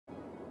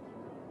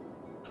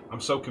I'm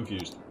so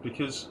confused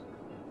because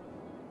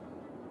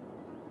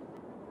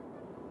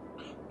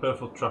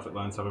purple traffic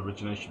lines have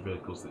origination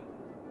vehicles that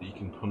you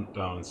can hunt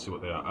down and see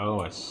what they are.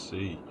 Oh, I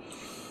see.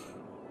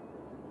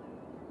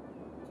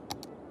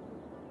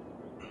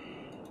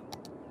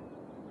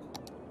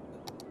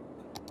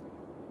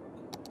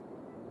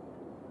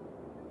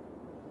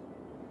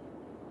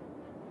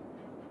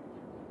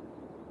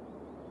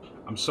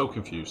 I'm so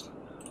confused.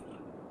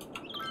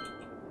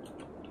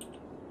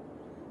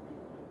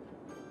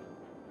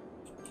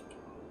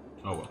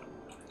 Oh well.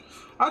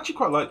 I actually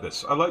quite like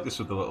this. I like this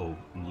with the little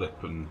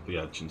lip and the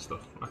edge and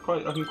stuff. I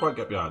can quite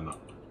get behind that.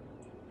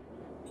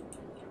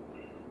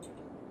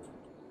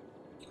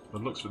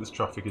 It looks like this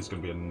traffic is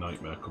going to be a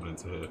nightmare coming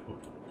into here, but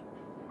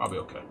I'll be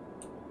okay.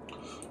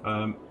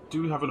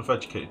 Do we have enough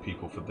educated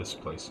people for this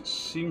place? It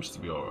seems to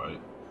be alright.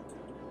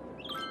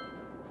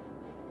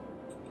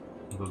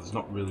 Although there's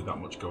not really that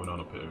much going on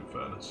up here, in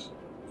fairness.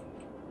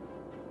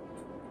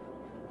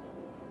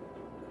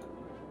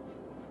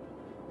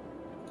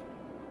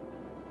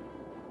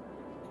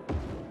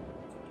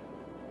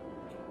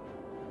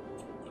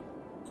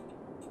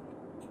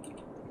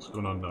 What's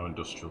going on now,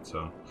 industrial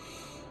town?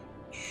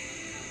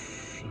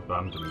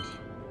 Abandoned.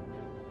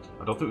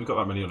 I don't think we've got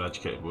that many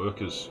uneducated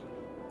workers.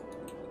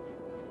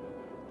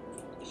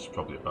 It's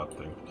probably a bad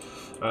thing.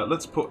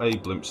 Let's put a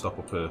blimp stop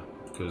up here,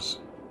 because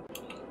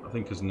I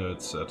think, as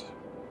Nerd said,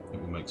 it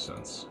will make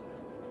sense.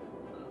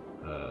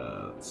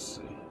 Let's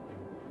see.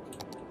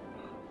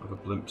 Have a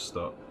blimp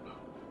stop.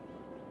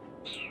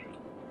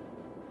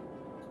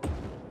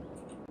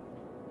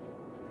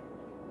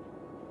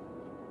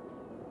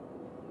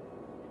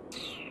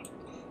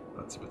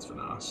 That's a bit of an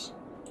ass.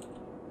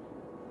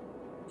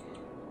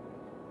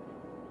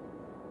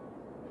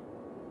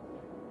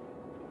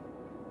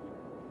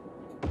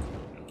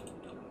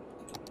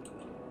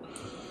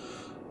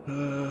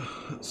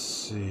 Let's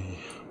see.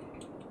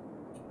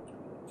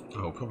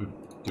 Oh, I'll probably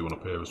do one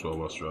up here as well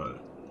whilst we're at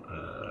it.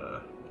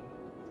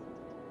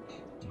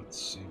 Let's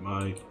see,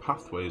 my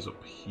pathway is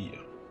up here.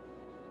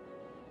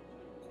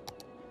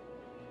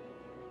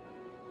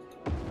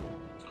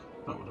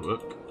 That would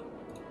work.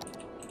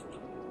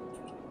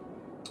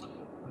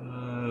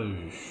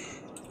 I'm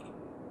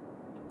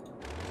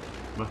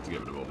gonna have to get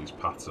rid of all these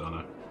paths, aren't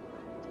I?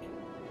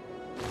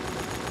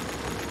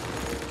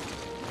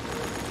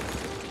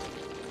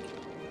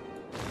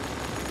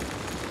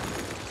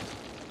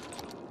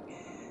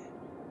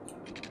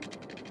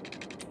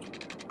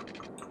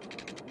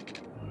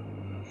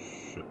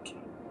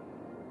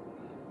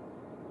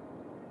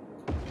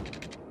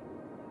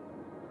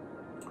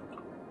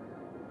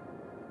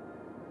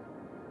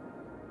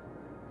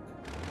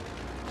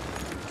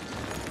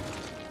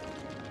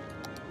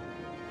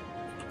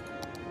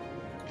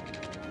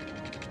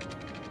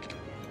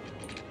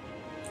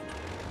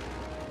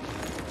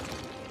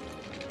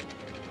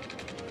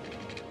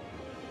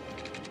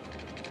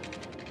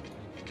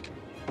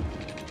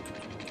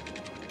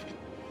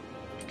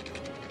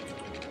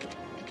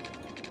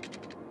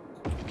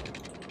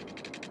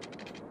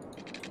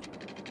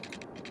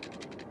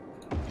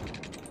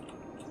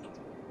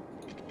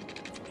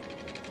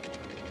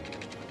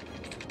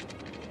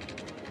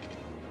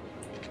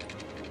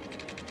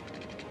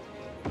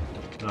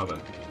 Now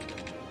then,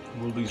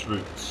 will these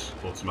routes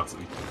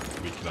automatically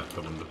reconnect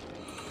on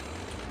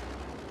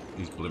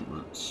these blimp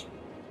routes?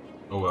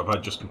 Oh, have I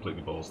just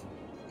completely balls them?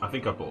 I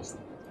think I balls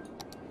them.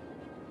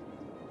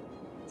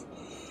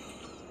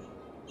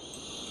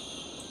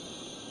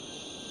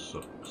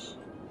 Sucks.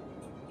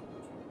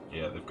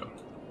 Yeah, they've gone.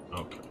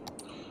 Okay.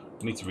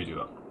 I need to redo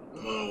that.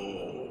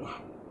 Oh.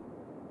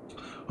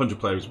 100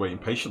 players waiting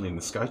patiently in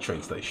the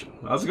SkyTrain station.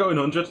 How's it going,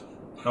 100?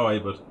 How are you,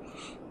 bud?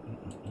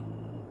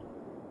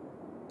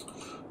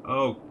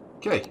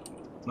 Okay,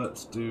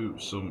 let's do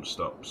some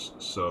stops.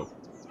 So,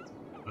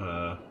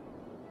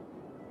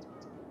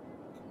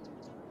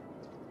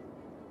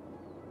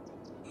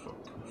 fuck,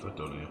 what have I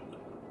done here?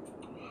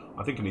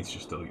 I think I need to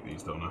just delete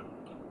these, don't I?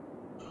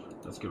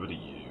 Let's get rid of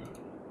you.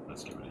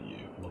 Let's get rid of you.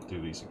 We'll do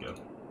these again.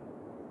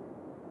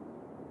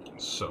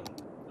 So,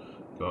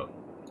 got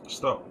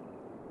stop,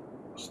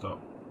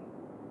 stop,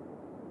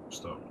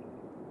 stop.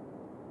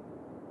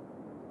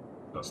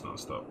 That's not a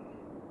stop.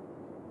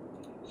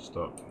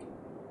 Stop.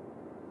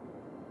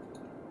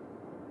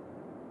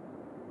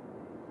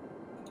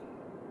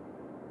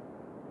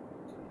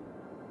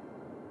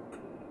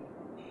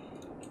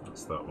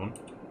 That's that one.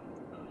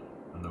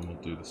 And then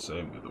we'll do the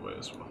same the other way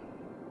as well.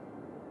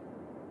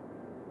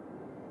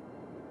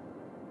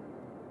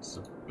 It's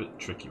a bit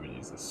tricky when you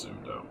use this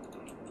zoomed out.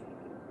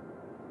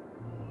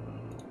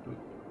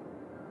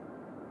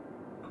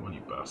 Come on,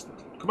 you bastard.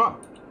 Come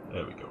on!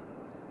 There we go.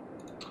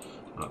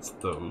 That's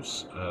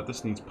those.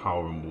 This needs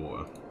power and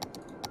water.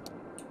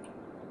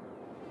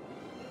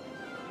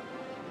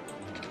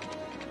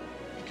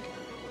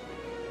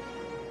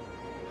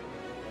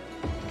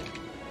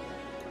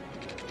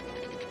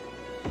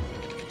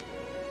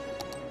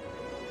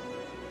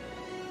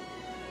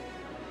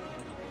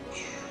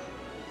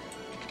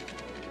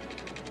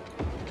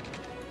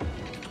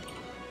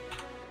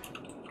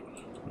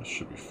 This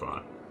should be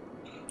fine.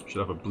 Should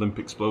have a blimp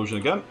explosion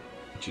again,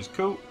 which is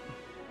cool.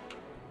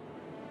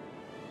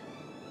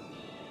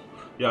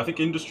 Yeah, I think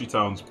Industry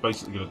Town's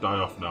basically going to die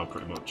off now,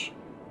 pretty much.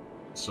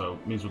 So,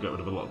 it means we'll get rid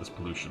of a lot of this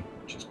pollution,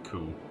 which is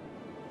cool.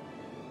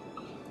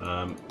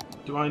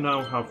 Do I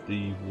now have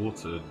the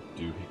water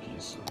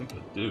doohickeys? I think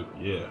I do,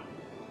 yeah.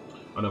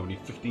 I know, we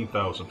need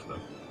 15,000 for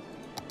them.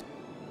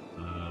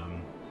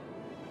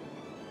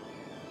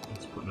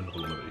 Let's put in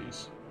another one of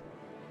these.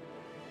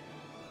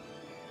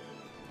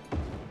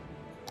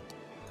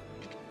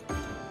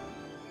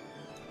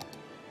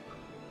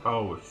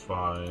 Oh, we're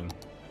fine.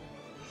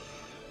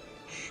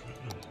 Maybe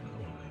there's another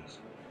one of these.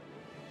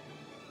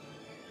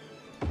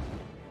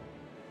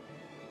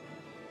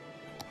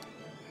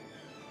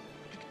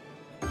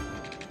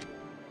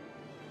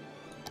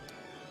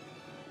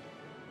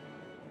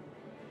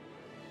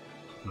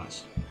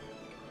 Nice.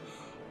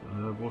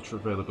 Water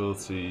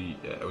availability,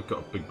 yeah, we've got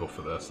a big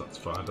buffer there, so that's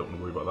fine. Don't want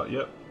to worry about that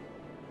yet.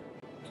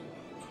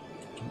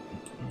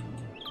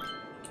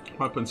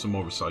 Might put in some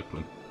more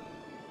recycling.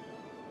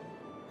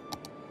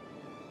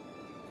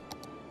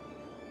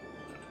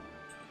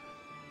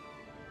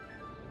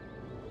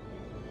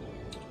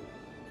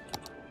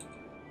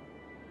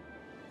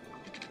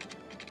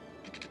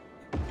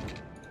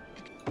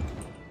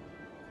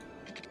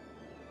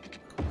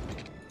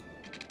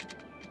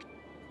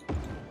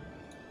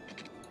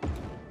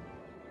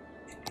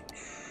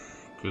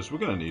 Because we're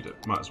going to need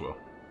it, might as well.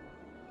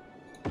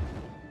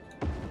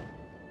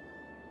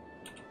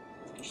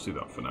 Just do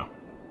that for now.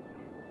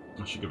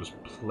 That should give us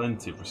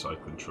plenty of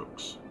recycling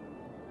trucks.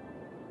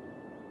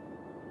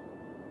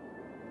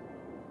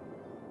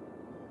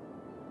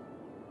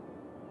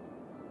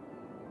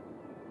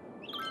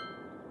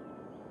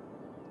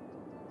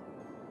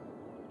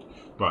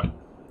 Right,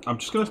 I'm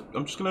just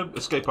gonna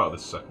escape out of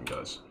this a second,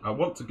 guys. I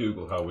want to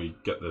Google how we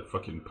get the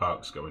fucking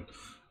parks going.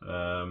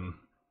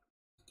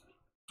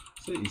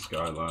 City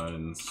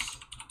Skylines,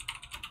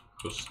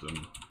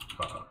 custom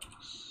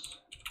parks.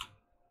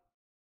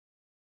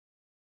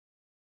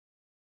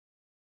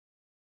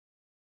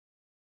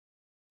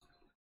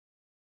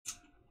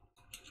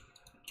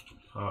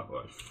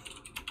 Parklife.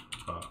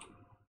 Park.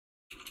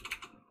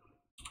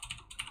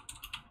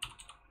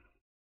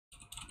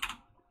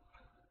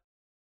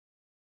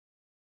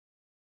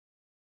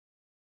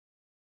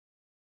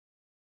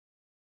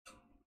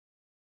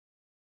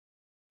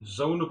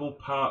 Zonable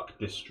Park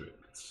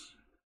Districts.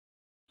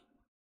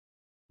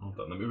 Hold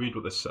on, let me read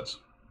what this says.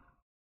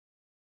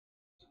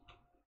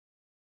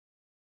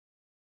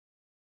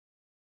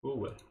 Go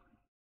away.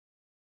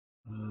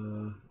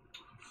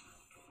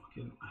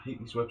 Fucking, I hate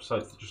these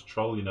websites that just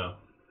troll you now.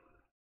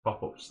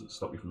 Pop-ups that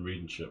stop you from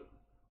reading shit.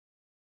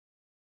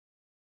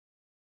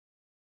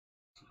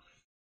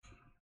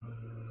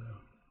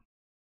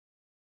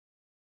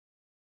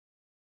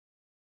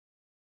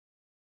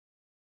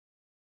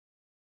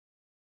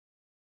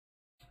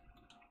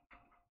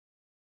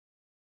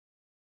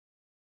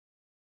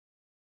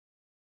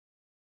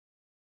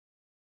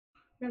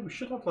 Yeah, we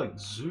should have like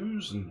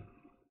zoos and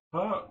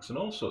parks and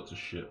all sorts of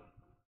shit.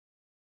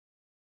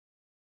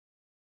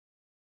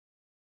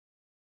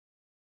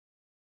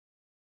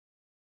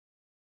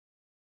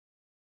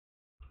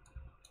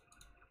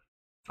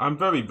 I'm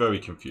very, very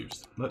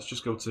confused. Let's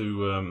just go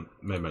to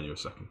main menu a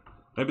second.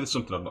 Maybe there's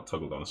something I've not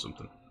toggled on or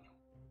something.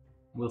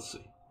 We'll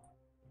see.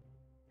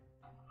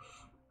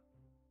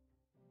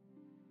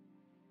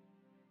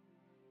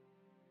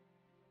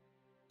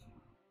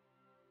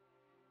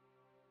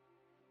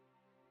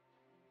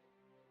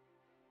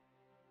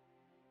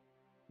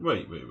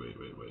 Wait.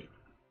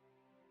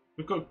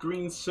 We've got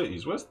green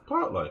cities. Where's the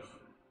Parklife?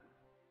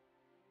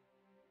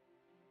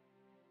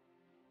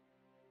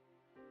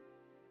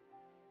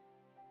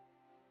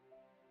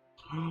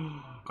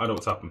 I know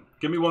what's happened.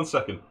 Give me 1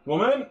 second.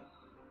 Woman!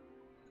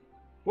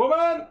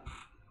 Woman!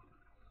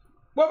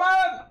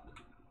 Woman!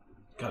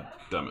 God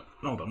damn it.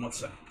 Hold on 1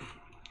 second.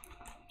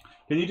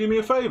 Can you do me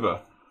a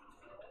favour?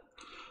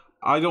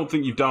 I don't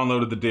think you've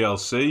downloaded the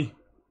DLC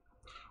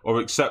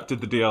or accepted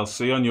the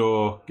DLC on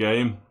your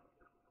game.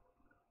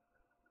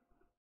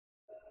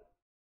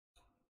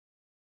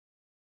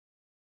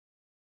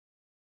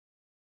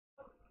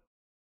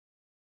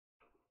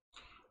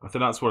 I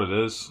think that's what it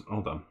is.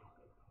 Hold on.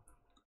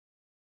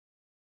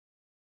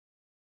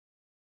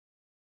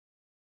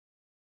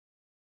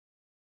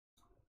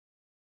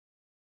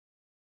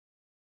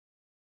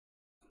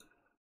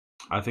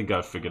 I think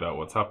I've figured out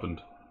what's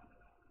happened.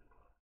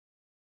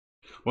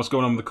 What's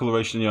going on with the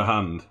coloration in your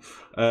hand?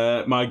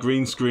 My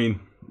green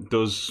screen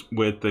does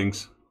weird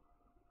things.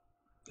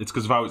 It's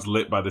because of how it's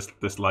lit by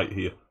this light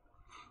here.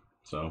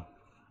 So,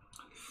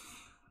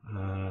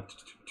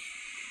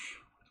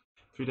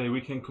 3-day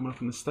weekend coming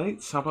up in the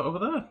States. How about over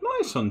there?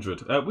 Nice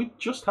 100. We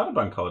just had a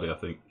bank holiday, I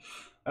think.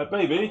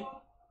 Baby?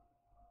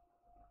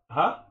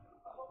 Huh?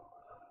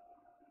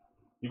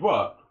 You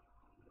what?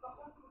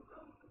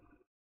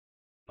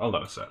 Hold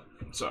on a sec.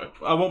 Sorry.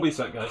 I won't be a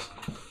sec, guys.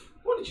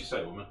 What did you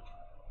say, woman?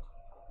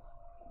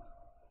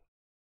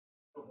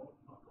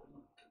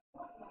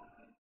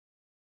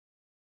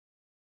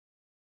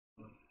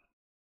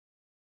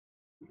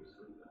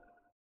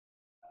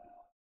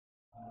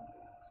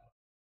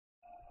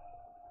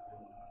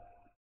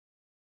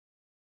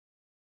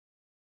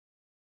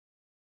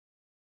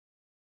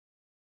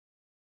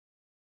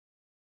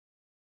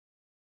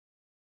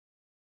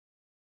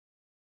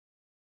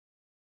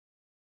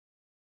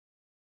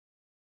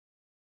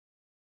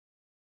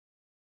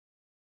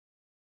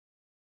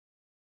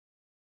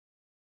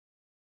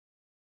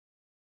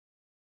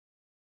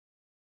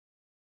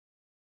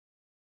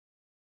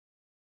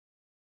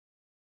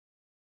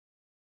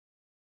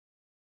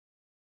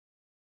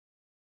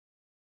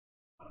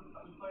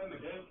 I'm playing the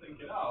game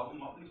thinking, oh, I'll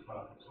unlock these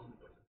parts or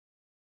something.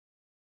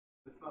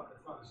 It's not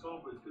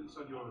installed, but it's because it's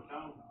on your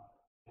account.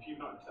 If you've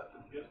not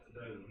accepted the gift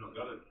today, you've not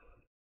got it.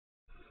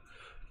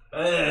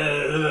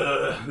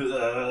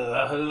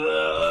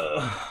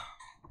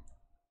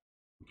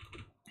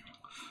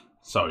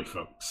 Sorry,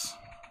 folks.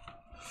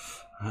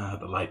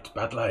 The light,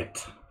 bad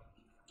light.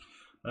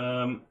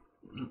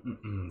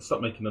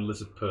 Stop making a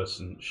lizard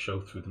person show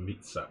through the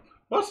meat sack.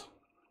 What?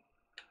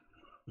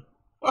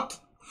 What?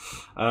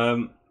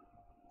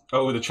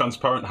 Oh, with a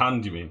transparent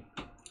hand, you mean?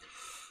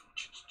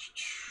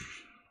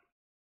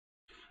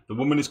 The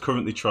woman is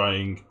currently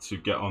trying to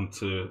get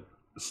onto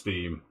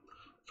Steam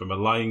from a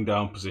lying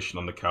down position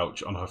on the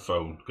couch on her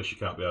phone because she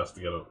can't be asked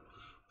to get up.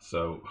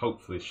 So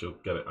hopefully she'll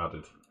get it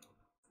added.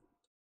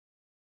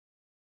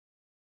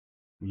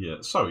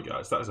 Yeah, sorry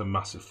guys, that is a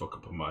massive fuck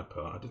up on my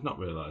part. I did not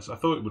realise. I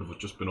thought it would have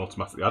just been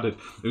automatically added.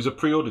 It was a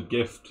pre-ordered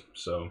gift,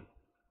 so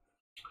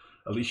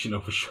at least you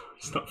know for sure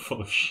it's not full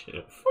of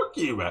shit. Fuck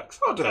you, Rex.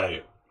 How dare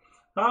you?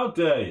 How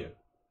dare you?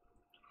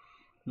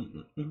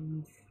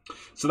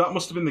 So that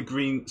must have been the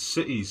Green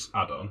Cities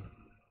add-on.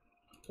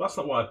 That's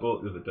not what I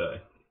bought the other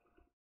day.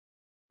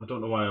 I don't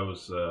know why I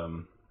was... I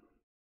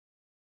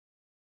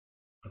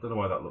don't know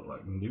why that looked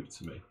like new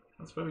to me.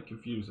 That's very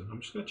confusing. I'm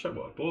just going to check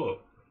what I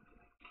bought.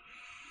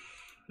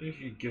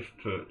 If you gift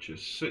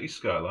purchase, City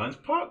Skylines,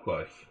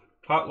 Parklife.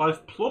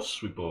 Parklife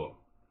Plus we bought.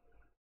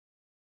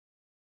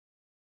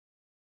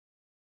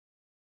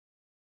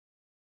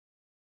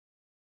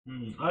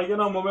 How you getting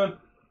on, woman?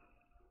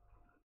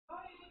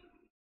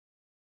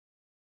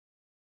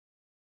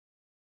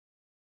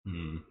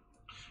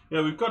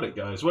 Yeah, we've got it,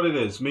 guys. What it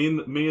is, me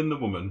and the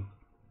woman.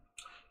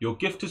 Your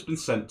gift has been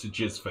sent to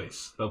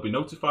Jizzface. They'll be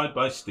notified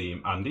by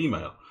Steam and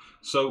email.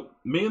 So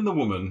me and the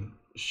woman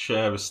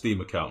share a Steam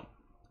account,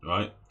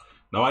 right?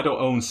 Now I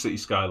don't own City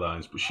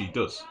Skylines, but she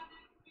does.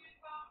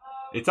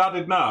 It's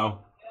added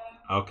now.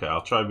 Okay,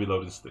 I'll try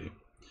reloading Steam.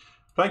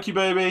 Thank you,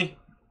 baby.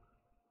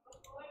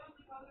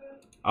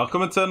 I'll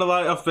come and turn the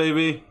light off,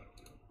 baby.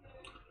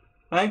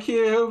 Thank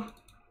you.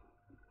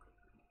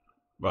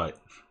 Right.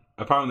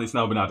 Apparently it's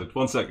now been added.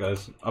 One sec,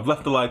 guys. I've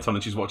left the light on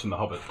and she's watching The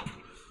Hobbit.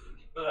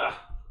 Ugh.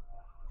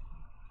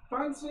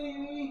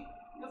 Fancy!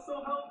 You're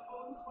so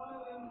helpful.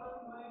 Smiling,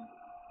 friendly.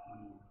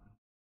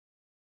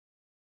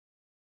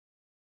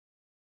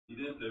 You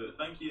did do it.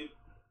 Thank you.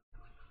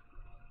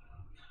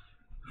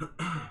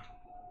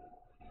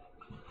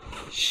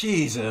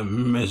 She's a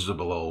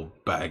miserable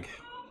old bag.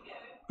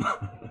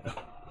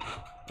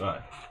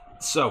 Right.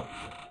 So,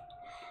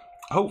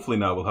 hopefully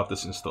now we'll have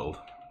this installed.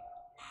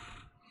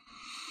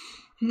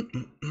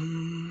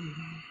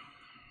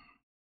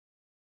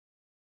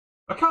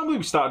 I can't believe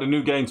we started a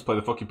new game to play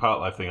the fucking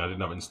Parklife thing I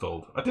didn't have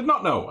installed. I did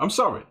not know. I'm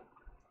sorry.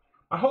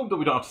 I hope that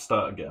we don't have to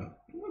start again.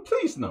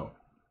 Please no.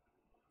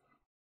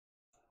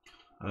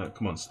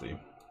 Come on, Steam.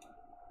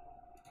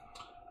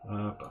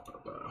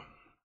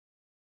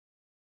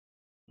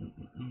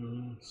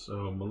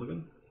 So,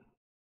 Mulligan.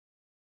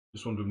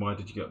 Just wondering why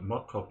did you get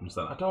mod problems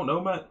then? I don't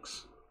know,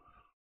 Max.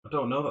 I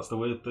don't know. That's the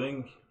weird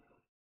thing.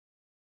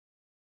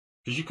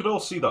 Because you could all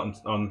see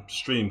that on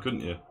stream,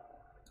 couldn't you?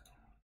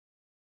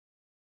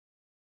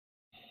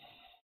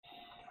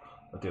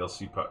 The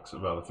DLC packs are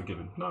rather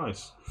forgiving.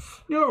 Nice.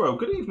 Euro,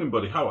 good evening,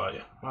 buddy. How are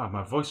you? Wow,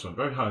 my voice went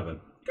very high then.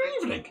 Good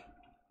evening.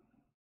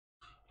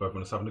 Hope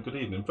everyone is having a good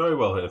evening. Very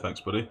well here, thanks,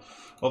 buddy.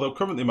 Although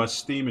currently my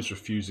Steam is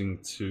refusing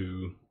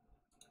to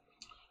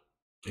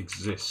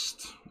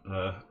exist.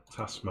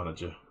 Task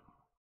manager.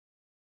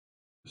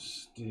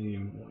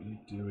 Steam, what are you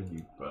doing,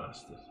 you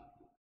bastard?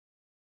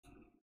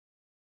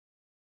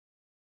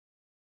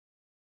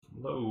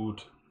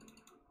 Load.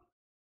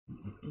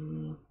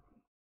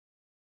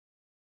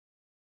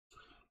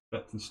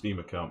 Get the Steam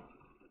account.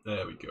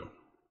 There we go.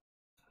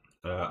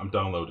 I'm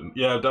downloading.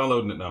 Yeah, I'm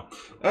downloading it now.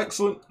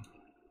 Excellent.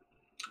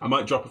 I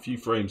might drop a few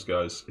frames,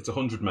 guys. It's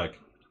 100 meg.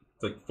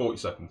 It's like 40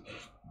 seconds.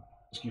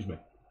 Excuse me.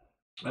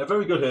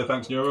 Very good here,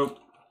 thanks, Neuro.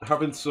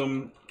 Having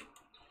some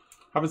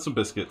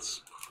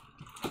biscuits.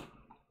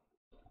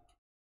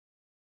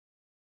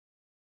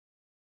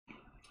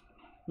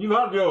 You've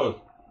had yours.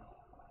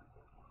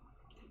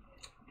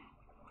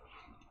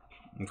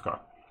 Okay.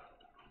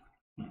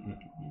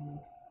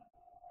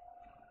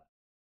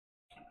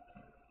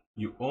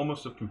 You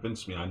almost have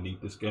convinced me I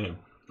need this game.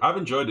 I've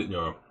enjoyed it,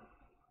 Neuro.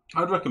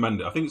 I'd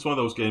recommend it. I think it's one of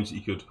those games that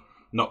you could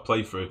not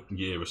play for a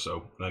year or so,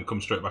 and then come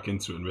straight back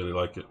into it and really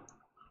like it.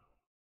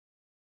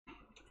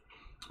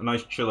 A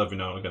nice chill every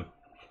now and again.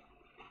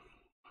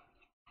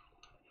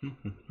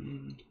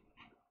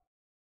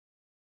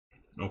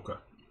 Okay.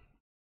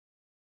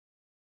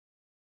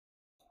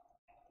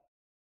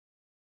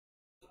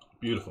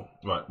 Beautiful.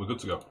 Right, we're good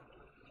to go.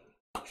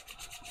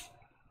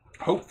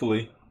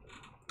 Hopefully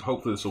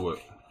this will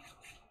work.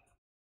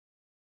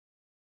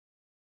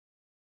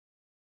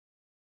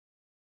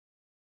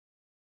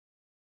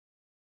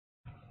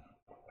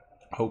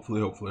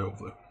 Hopefully.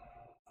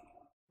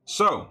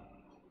 So,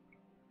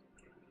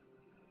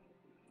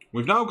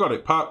 we've now got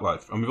it,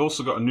 Parklife, and we've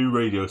also got a new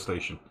radio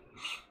station.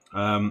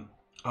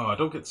 Oh, I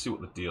don't get to see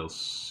what the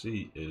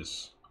DLC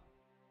is.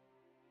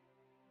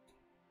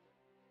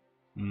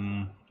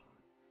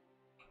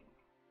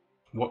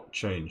 What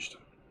changed?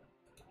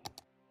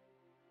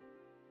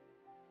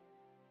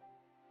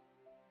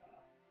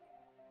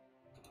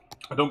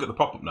 I don't get the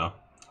pop-up now.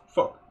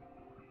 Fuck.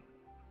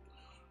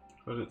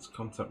 Credits,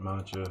 content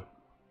manager.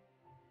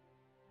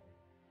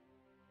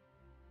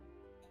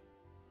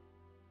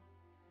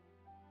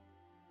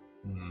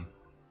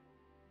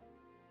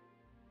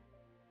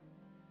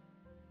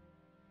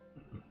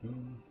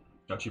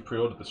 Actually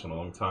pre-ordered this one a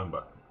long time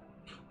back.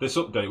 This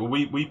update, well,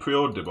 we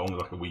pre-ordered it only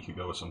like a week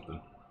ago or something.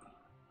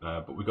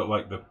 But we got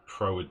like the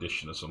Pro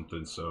Edition or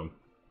something, so...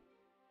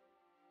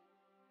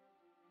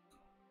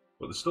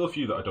 But there's still a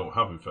few that I don't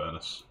have, in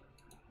fairness.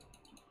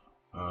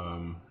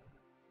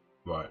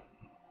 Right.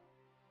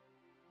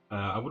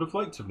 I would have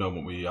liked to have known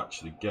what we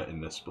actually get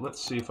in this, but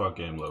let's see if our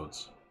game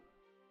loads.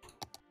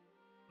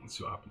 Let's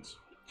see what happens.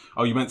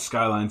 Oh, you meant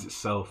Skylines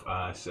itself.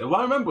 I see. Well,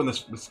 I remember when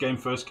this game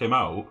first came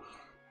out,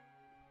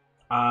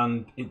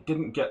 and it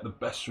didn't get the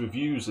best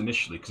reviews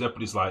initially, because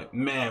everybody's like,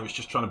 man, it's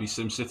just trying to be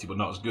SimCity, but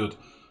not as good.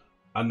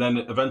 And then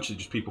eventually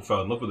just people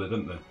fell in love with it,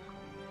 didn't they?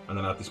 And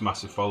then had this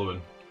massive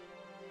following.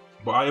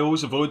 But I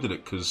always avoided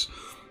it, because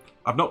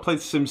I've not played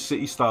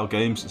SimCity style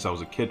games since I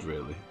was a kid,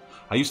 really.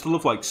 I used to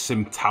love like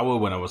Sim Tower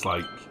when I was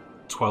like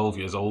 12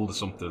 years old or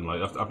something.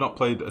 Like I've not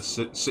played a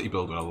city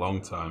builder in a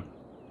long time.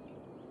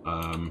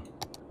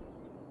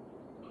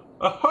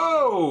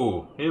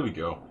 Oh-ho! Here we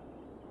go.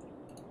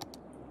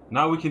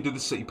 Now we can do the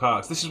city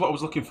parks. This is what I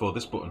was looking for,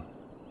 this button.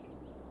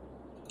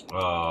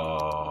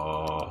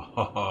 Oh,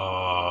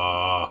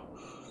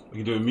 we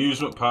can do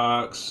amusement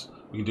parks.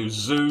 We can do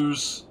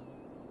zoos.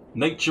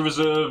 Nature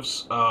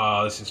reserves.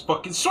 Ah, this is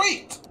fucking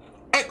sweet!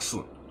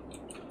 Excellent.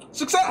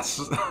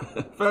 Success!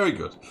 Very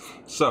good.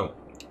 So,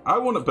 I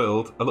want to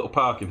build a little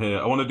park in here.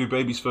 I want to do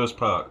baby's first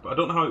park, but I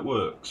don't know how it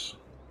works.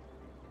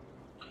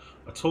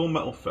 A tall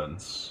metal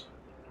fence.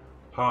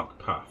 Park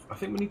path. I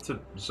think we need to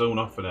zone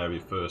off an area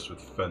first with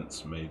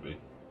fence, maybe.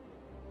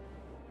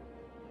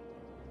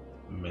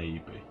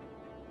 Maybe.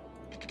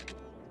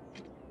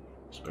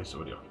 Space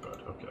already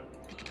occupied. Okay.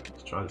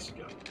 Let's try this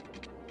again.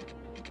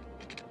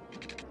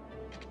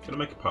 I'm gonna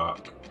make a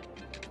park.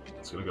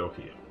 It's gonna go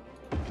here.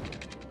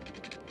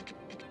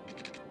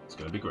 It's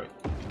gonna be great.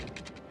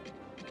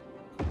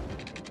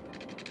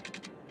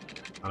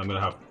 And I'm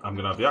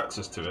gonna have the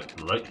access to it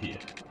right here.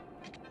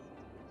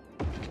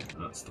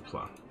 That's the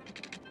plan.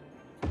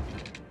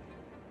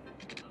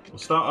 We'll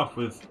start off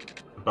with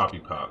the Babby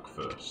Park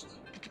first.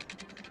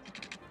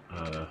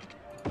 I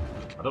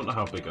don't know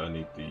how big I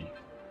need the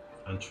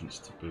entrance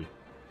to be.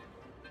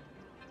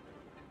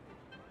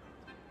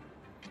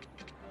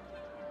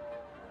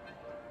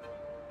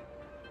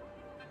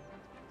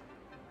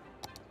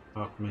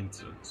 Park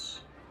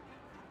maintenance.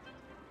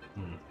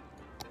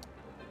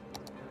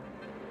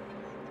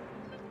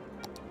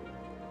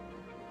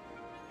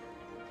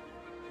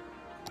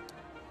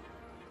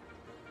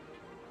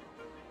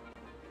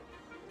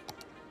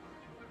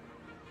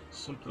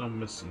 Something I'm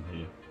missing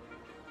here.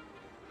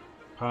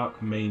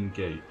 Park main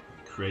gate.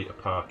 Create a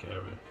park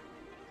area.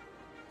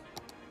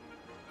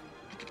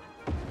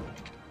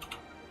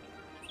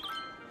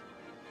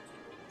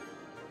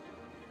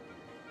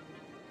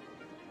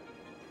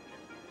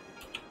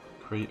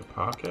 Create a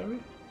park area?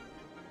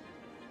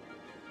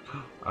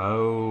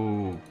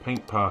 Oh,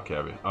 paint park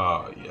area.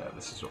 Ah, oh, yeah,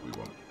 this is what we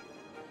want.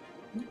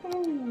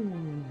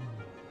 Ooh.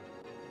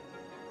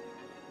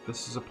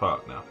 This is a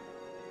park now.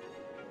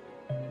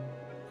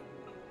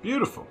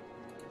 Beautiful.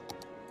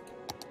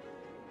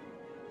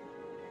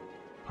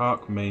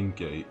 Park main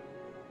gate.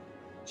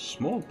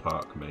 Small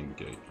park main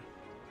gate.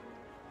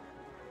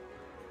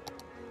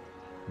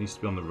 Needs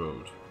to be on the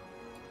road.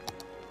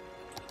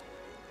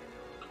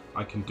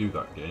 I can do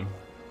that, game.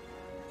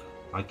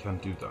 I can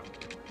do that.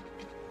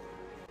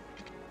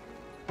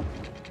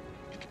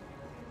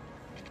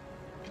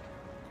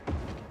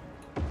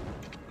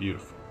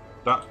 Beautiful.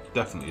 That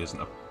definitely isn't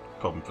a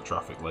problem for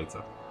traffic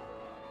later.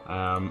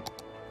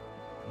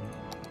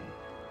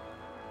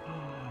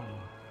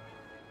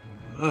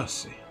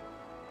 Mercy.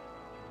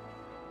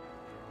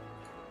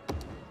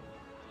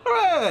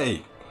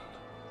 Hooray!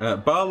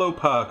 Barlow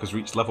Park has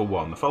reached level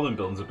 1. The following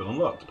buildings have been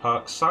unlocked.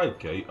 Park side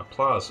gate, a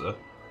plaza,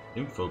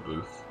 info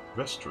booth,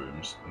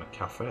 restrooms, and a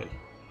cafe.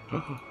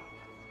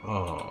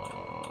 Oh,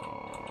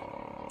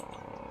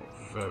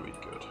 very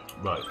good.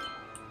 Right.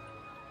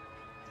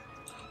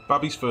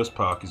 Babby's first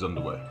park is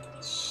underway.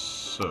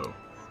 So,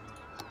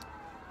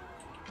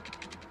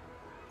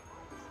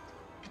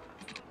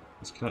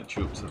 let's connect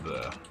you up to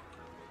there.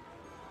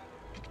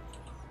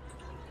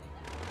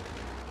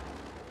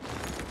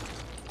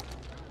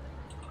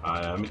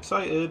 I am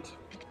excited.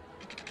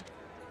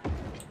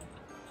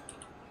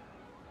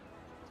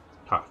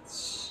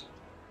 Paths.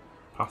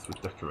 Path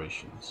with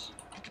decorations.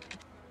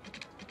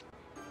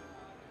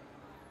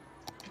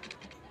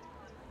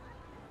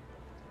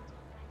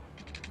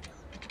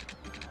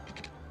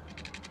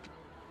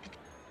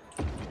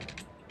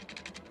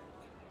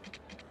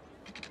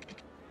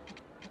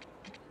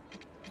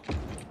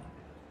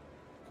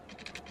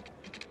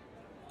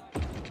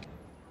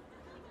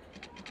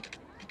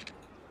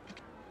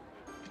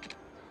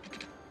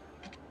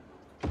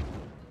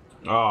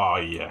 Oh,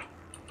 yeah.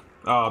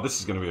 Oh, this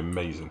is going to be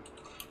amazing.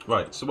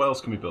 Right, so what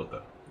else can we build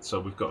there? So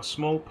we've got a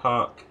small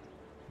park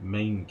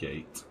main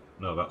gate.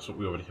 No, that's what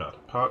we already had.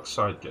 Park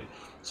side gate.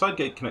 Side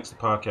gate connects the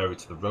park area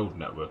to the road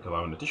network,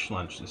 allowing additional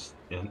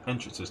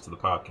entrances to the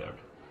park area.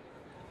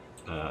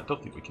 I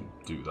don't think we can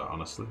do that,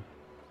 honestly.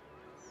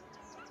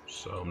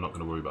 So I'm not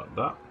going to worry about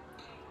that.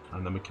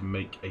 And then we can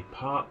make a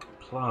park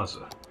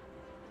plaza.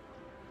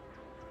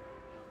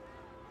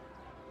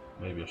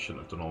 Maybe I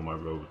shouldn't have done all my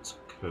roads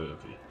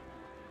curvy.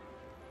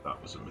 That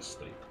was a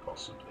mistake,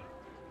 possibly.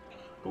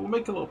 But we'll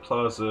make a little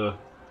plaza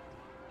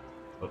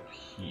up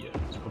here.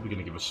 It's probably going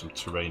to give us some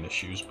terrain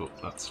issues, but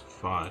that's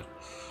fine.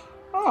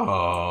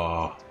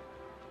 Oh,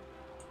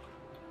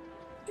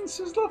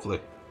 this is lovely.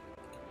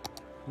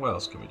 What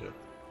else can we do?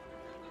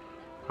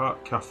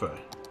 Park cafe.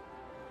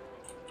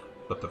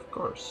 But of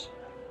course,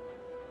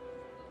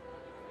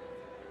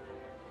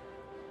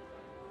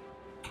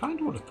 kind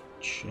of want to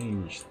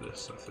change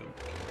this, I think.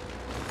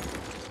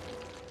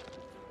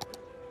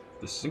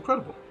 This is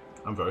incredible.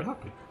 I'm very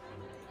happy.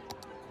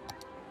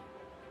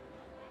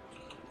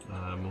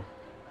 We'll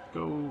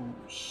go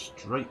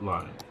straight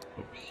line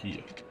up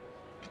here.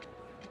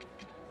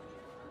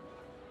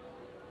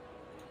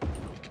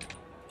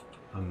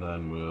 And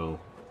then we'll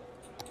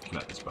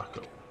connect this back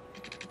up.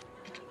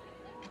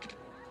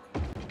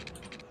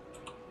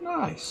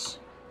 Nice.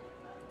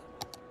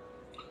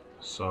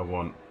 So I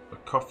want a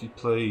coffee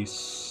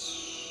place,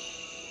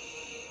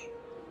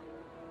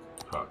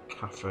 park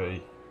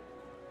cafe.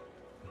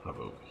 I'll have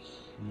over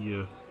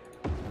here.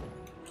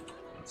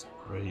 That's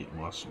great.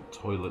 We'll have some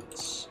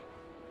toilets.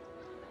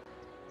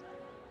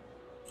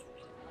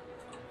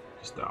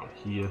 Just down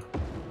here.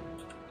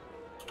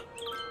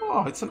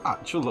 Oh, it's an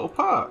actual little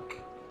park.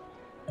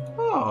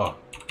 Oh,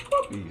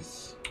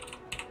 puppies.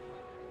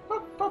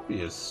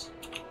 Papia's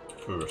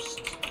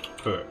first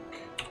perk.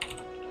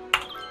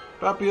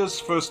 Papia's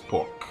first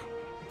pork.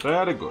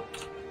 Very good.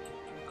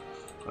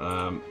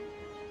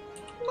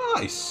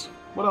 Nice.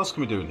 What else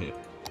can we do in here?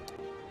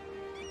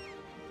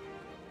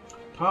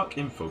 Park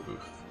info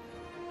booth.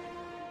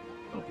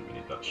 I don't think we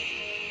need that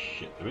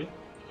shit, do we?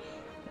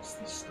 What's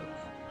this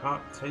stuff?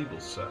 Park table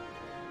set.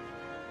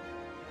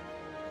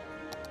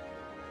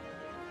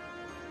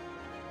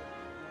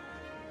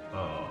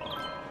 Oh,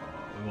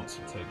 we want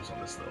some tables on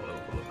this little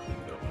overlook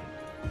thing, don't we?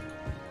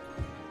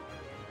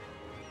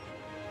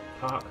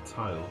 Park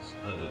tiles.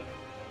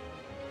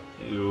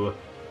 Ew. A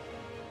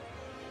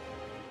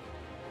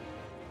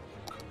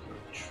couple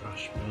of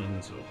trash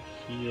bins over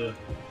here.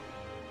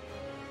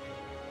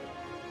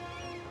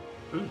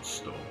 Food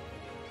store.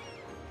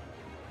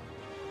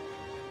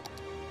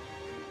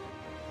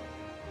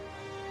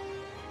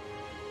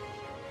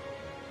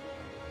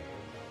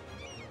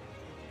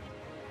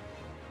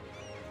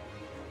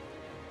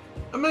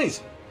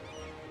 Amazing.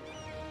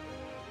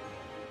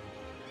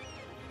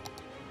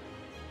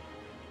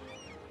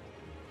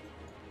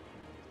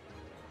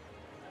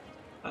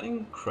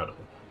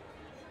 Incredible.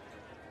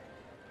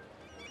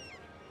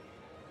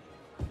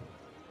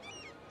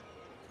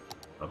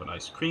 Have an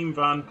ice cream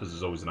van, because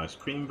there's always an ice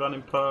cream van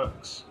in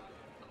parks.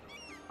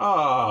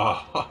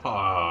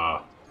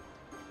 Ah,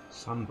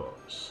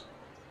 sandbox.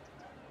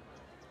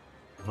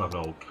 We'll have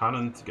an old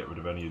cannon to get rid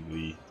of any of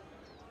the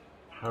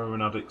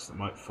heroin addicts that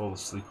might fall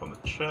asleep on the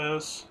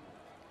chairs.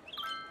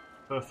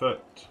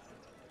 Perfect.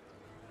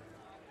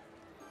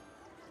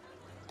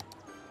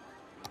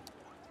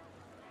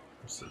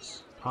 What's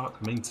this?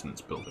 Park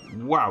maintenance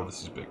building. Wow,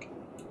 this is big.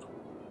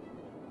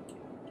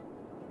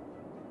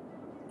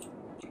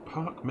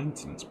 Park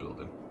maintenance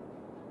building.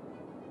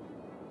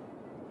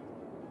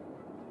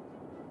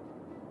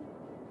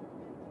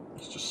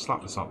 Let's just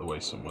slap this out the way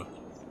somewhere.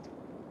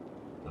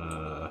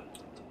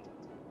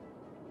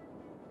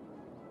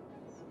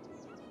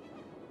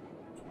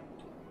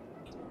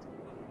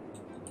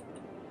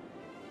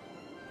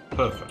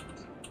 Perfect.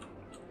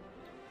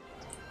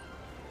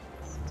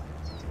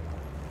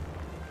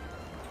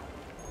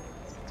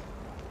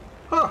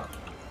 Huh!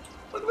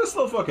 Look at this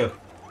little fucker!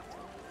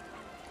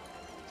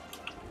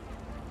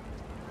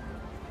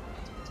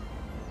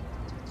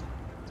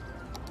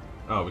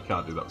 Oh, we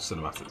can't do that with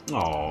cinematic.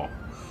 Oh,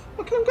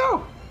 look at him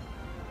go!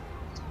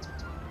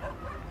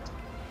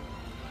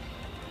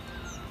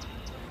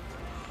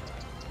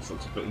 This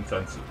looks a bit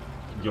intensive.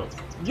 Yuck.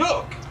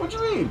 Yuck! What do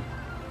you mean?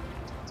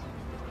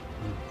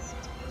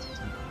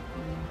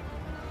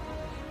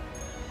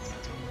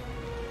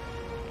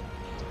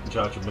 In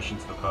charge of mission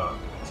to the park.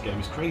 This game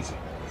is crazy.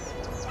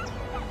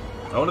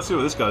 I want to see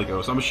where this guy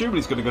goes. I'm assuming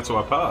he's going to go to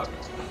our park.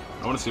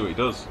 I want to see what he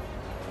does.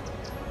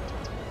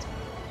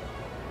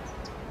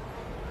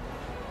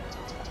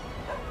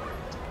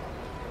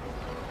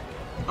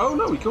 Oh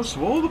no, he goes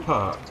to all the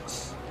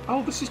parks.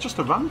 Oh, this is just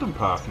a random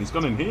park and he's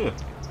gone in here.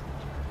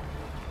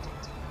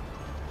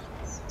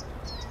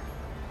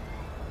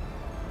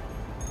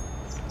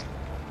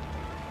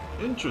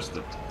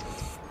 Interesting.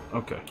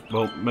 Okay,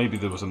 well, maybe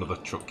there was another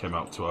truck came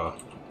out to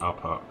our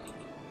park.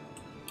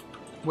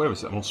 Where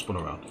is it? I'm all spun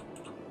around.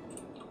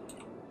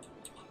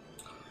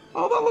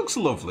 Oh, that looks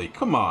lovely.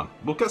 Come on.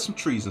 We'll get some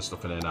trees and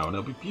stuff in here now, and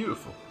it'll be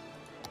beautiful.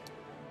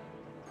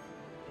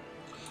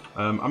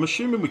 I'm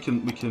assuming we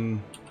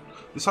can...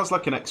 This has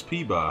like an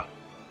XP bar.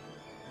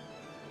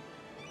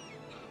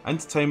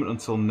 Entertainment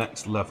until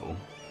next level.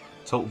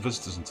 Total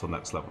visitors until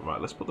next level. Right,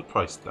 let's put the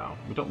price down.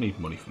 We don't need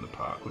money from the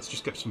park. Let's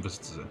just get some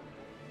visitors in.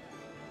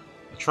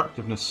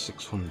 Attractiveness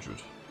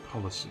 600.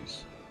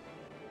 Policies.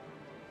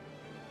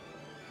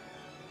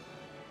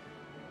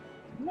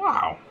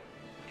 Wow.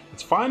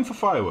 It's fine for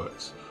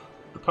fireworks.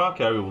 The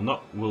park area will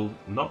not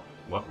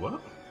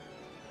what?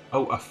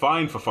 Oh, a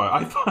fine for fire.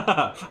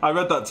 I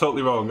read that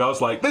totally wrong. I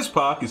was like, this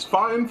park is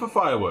fine for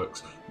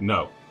fireworks.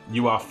 No,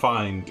 you are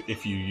fined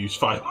if you use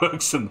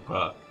fireworks in the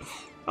park.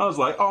 I was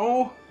like,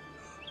 oh,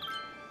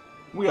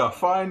 we are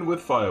fine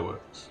with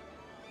fireworks.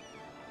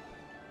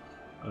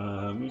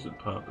 Amusement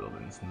park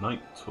buildings,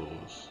 night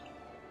tours.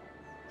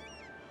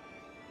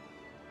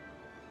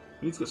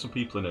 We need to get some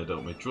people in here,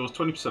 don't we? Draws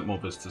 20% more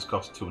visitors,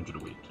 costs 200 a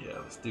week. Yeah,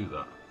 let's do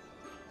that.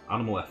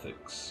 Animal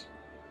ethics.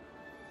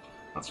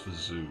 That's for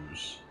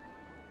zoos.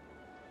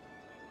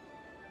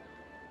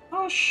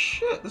 Oh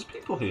shit, there's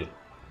people here.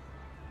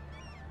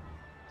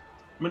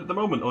 I mean, at the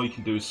moment, all you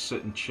can do is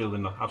sit and chill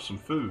and have some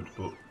food,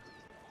 but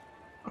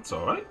that's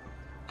alright.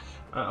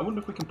 I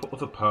wonder if we can put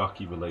other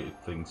parky-related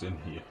things in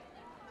here.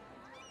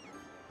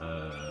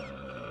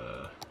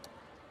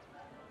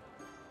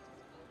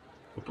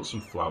 We'll put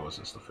some flowers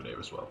and stuff in here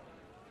as well.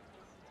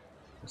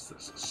 What's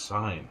this? A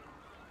sign.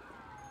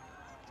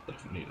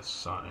 Definitely need a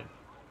sign.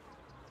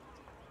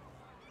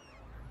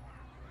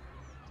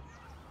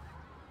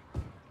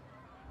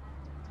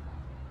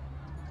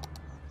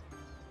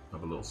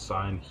 Have a little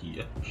sign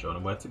here showing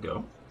them where to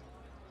go.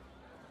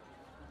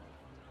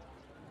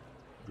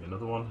 Be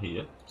another one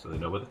here so they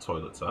know where the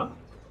toilets are.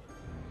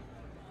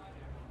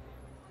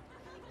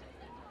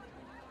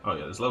 Oh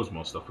yeah, there's loads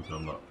more stuff we can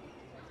unlock.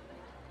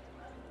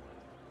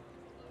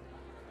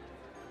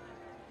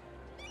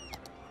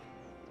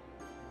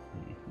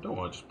 Don't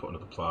want to just put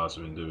another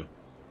plaza in, do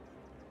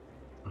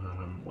we?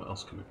 What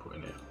else can we put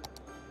in here?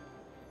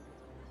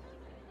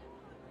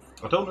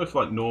 I don't know if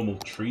like normal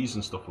trees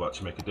and stuff will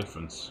actually make a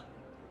difference.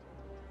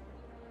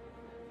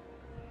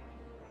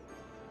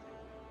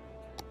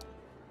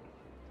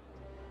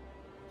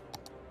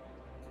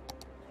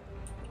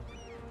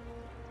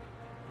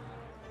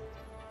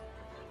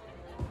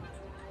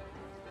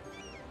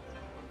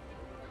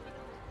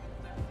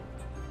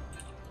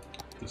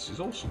 This is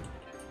awesome.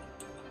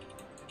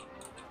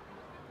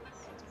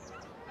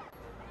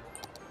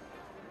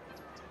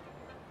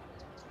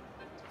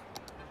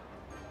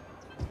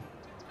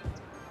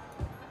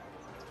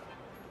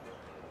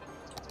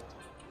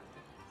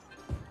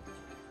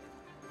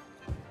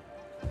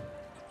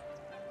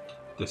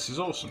 This is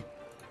awesome.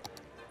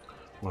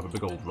 We'll have a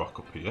big old rock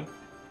up here,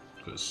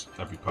 because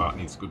every part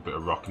needs a good bit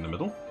of rock in the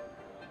middle.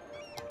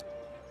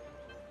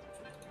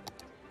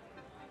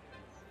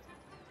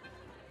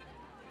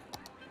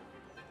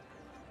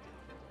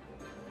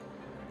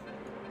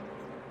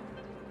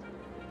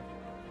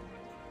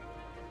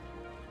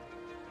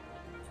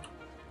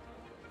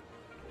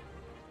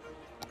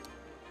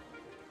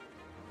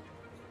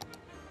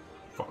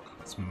 Fuck,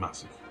 that's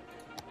massive.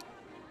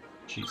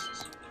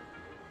 Jesus.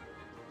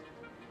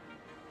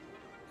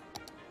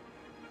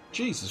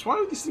 Jesus, why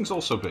are these things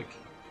all so big?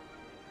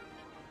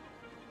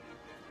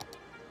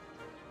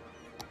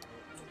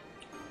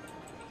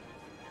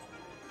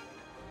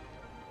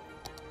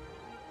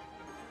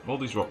 All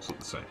these rocks look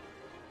the same.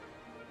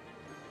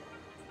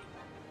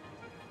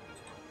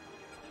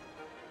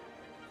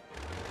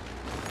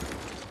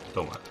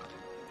 Don't like that.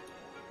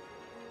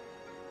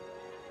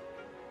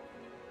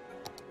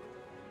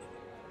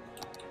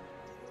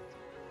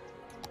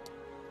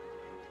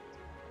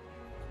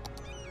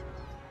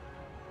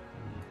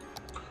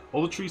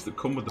 All the trees that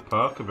come with the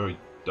park are very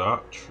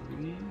dark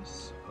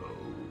trees. Oh.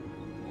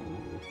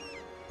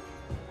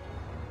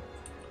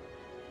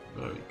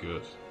 Very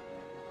good.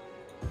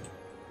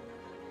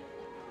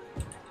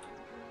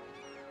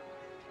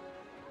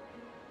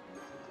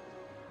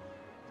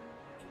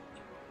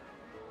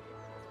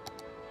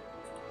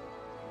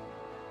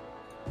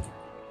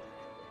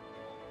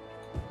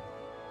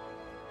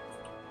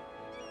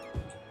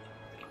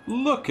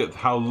 Look at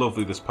how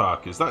lovely this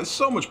park is. That is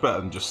so much better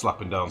than just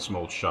slapping down some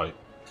old shite.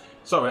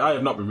 Sorry, I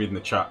have not been reading the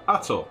chat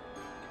at all.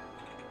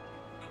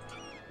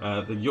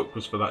 The yuck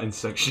was for that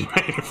insect she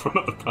made in front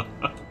of the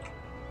park.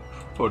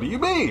 What do you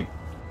mean?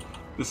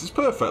 This is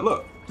perfect.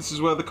 Look, this is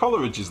where the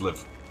Coleridges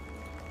live.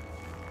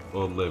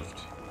 Or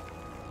lived.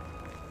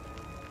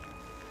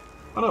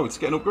 I know, it's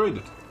getting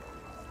upgraded.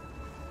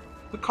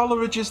 The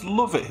Coleridges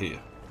love it here.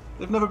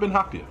 They've never been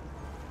happier.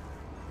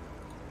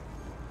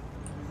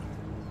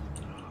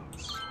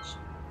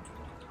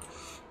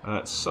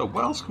 So,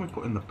 what else can we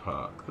put in the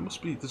park? There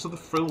must be, there's other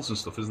frills and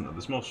stuff, isn't there?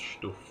 There's more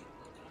stuff.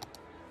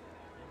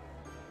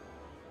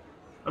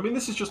 I mean,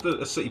 this is just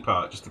a city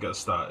park, just to get us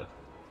started.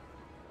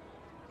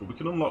 But we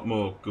can unlock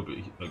more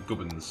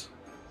gubbins.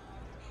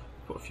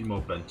 Put a few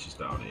more benches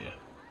down here.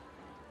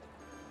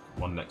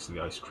 One next to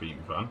the ice cream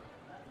van.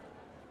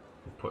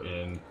 We'll put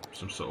in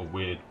some sort of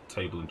weird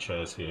table and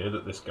chairs here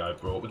that this guy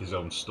brought with his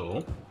own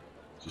stall.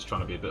 So he's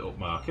trying to be a bit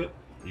upmarket,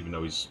 even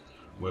though he's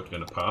working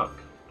in a park.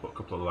 Put a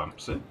couple of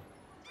lamps in.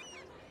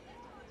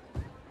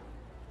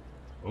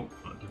 Oh,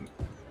 that didn't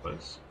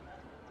place.